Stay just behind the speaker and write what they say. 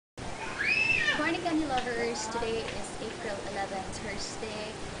Candylovers. Today is April 11th,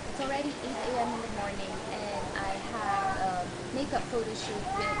 Thursday. It's already 8 a.m. in the morning, and I have a makeup photo shoot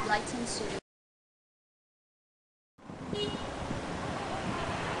with Lights and Studio.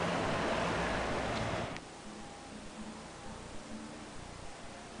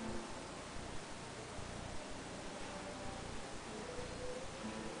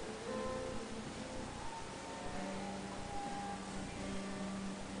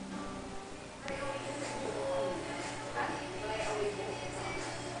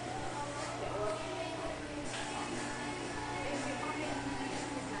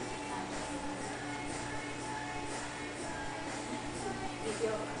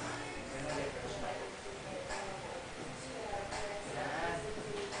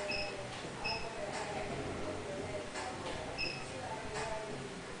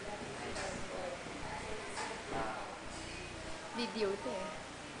 Video ito eh.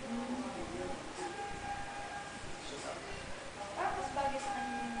 Mas bagay sa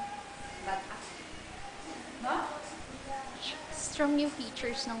kanyang bata. No? Strong yung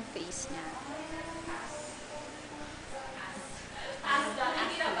features ng face niya. Asla.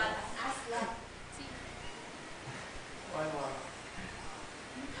 Hindi na bata. Asla.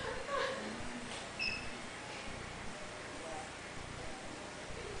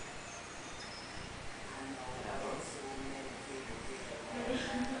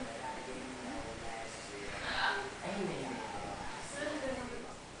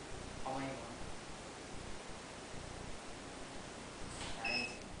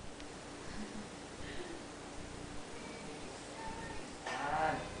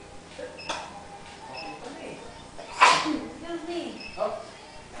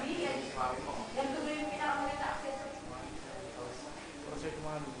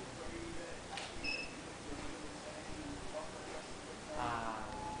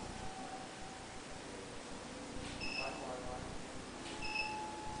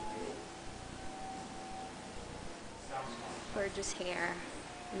 Gorgeous hair.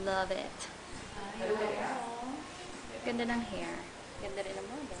 Love it. Ganda ng hair. Ganda rin ng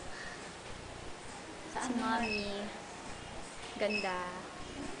model. Si Mommy. Ganda.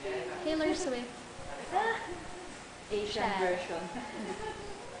 Taylor Swift. Asian version.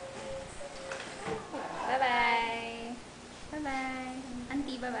 Bye-bye. Bye-bye.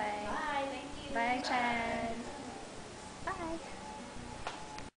 Auntie, bye-bye. Bye, thank you. Bye, Chad. Bye.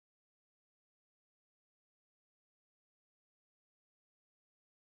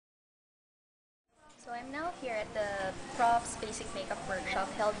 So I'm now here at the Props Basic Makeup Workshop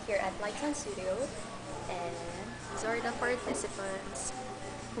held here at Lights and Studio, and these are the participants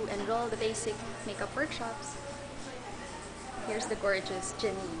who enroll the basic makeup workshops. Here's the gorgeous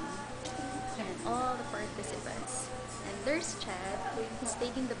Janine and all the participants. And there's Chad, who's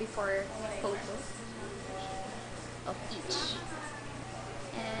taking the before photo of each.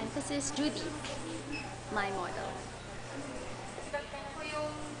 And this is Judy, my model.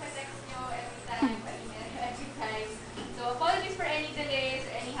 So apologies for any delays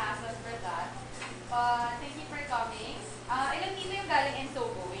or any hassles for that. Thank you for coming. Ilang team yung galing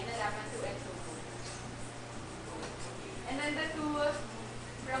Ensogo? Yung nalaman to Ensogo. And then the two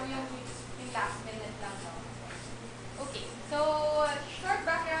from yung last minute lang. No? Okay, so short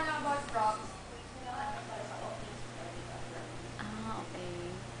background lang about props. Ah,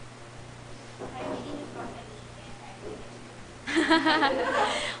 okay.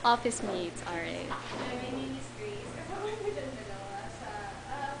 Office mates, alright. My name is Grace. Kasama ko dyan dalawa sa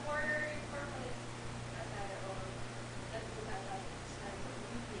for corporate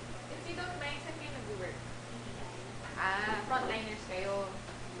if you don't mind, saan kayo nag-work? Frontliners kayo.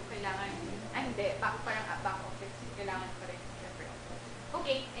 So, kailangan, hindi, parang back office. Kailangan pa rin.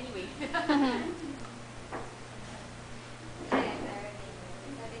 Okay, anyway.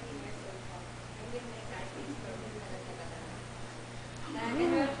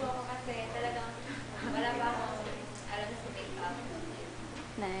 Nag-enroll po ako kasi talagang wala pa akong alam sa makeup.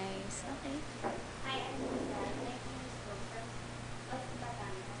 Nice. Okay. Hi, I'm Lisa. My name is Rocess of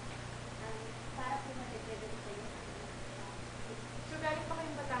Batangas. Para po mag-represent sa iyo. So, galing pa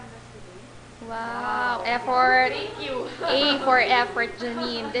kayong Batangas today? Wow. Effort. Thank you. A for effort,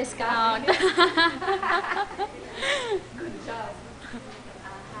 Janine. Discount. Good job.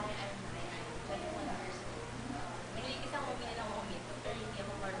 Hi, I'm Reyes. 21 years old. Mahilig isang umili ng umito, pero hindi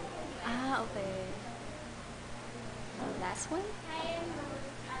ako marunong. Okay. Last one? Hi, I'm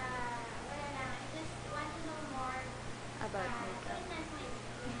Ruth. Wala lang. I just want to know more About makeup. enhance my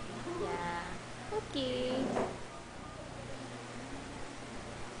skin. Yeah. Okay.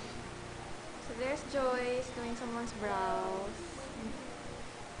 So, there's Joyce doing someone's brows.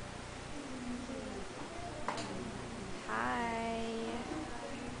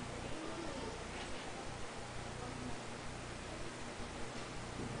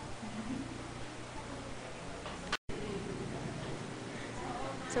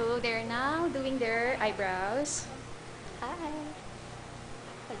 So they're now doing their eyebrows. Hi.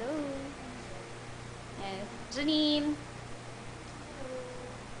 Hello. And Janine.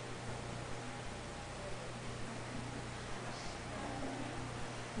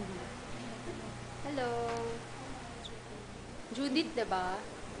 Hello. Judith, diba?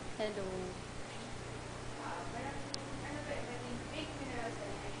 Hello.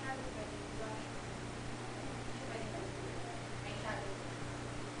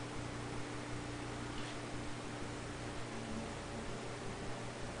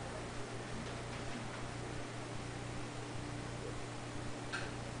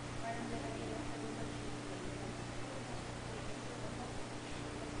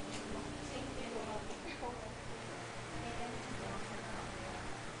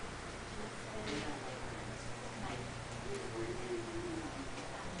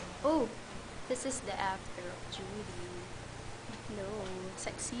 Oh, this is the after of Judy. Hello,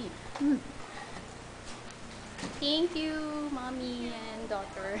 sexy. Thank you, mommy and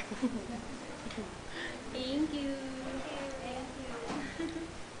daughter. Thank you. Thank you.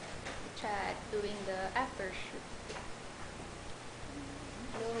 Chat doing the after shoot.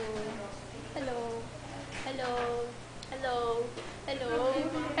 Hello. Hello. Hello. Hello. Hello.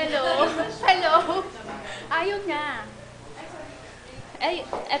 Hello. Hello. Ayaw niya. Ay,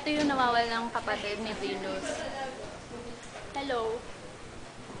 eto yung nawawalang kapatid ni Venus. Hello.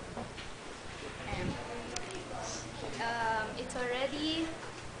 It's already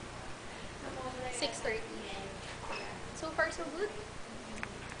 6:30. So far, so good.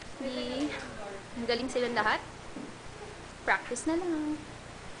 Ang galing silang lahat. Practice na lang.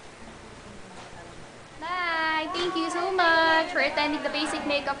 Bye! Thank you so much for attending the basic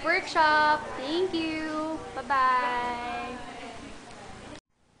makeup workshop. Thank you. Bye-bye.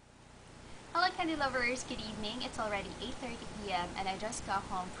 Hello Candy Lovers, good evening. It's already 8:30 p.m. and I just got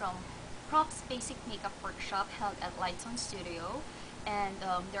home from Props Basic Makeup Workshop held at Lights on Studio. And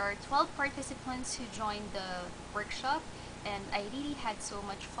there are 12 participants who joined the workshop and I really had so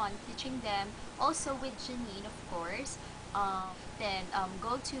much fun teaching them. Also with Janine, of course. Then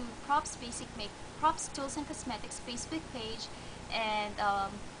go to Props Tools and Cosmetics Facebook page and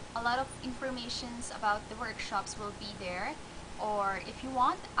a lot of informations about the workshops will be there. Or if you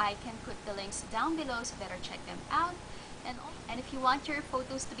want, I can put the links down below so that you check them out. And if you want your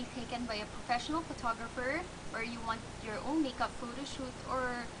photos to be taken by a professional photographer or you want your own makeup photo shoot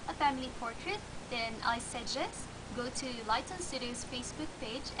or a family portrait, then I suggest go to Lights on Studio's Facebook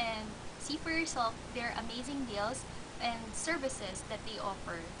page and see for yourself their amazing deals and services that they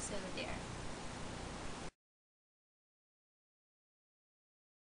offer. So there.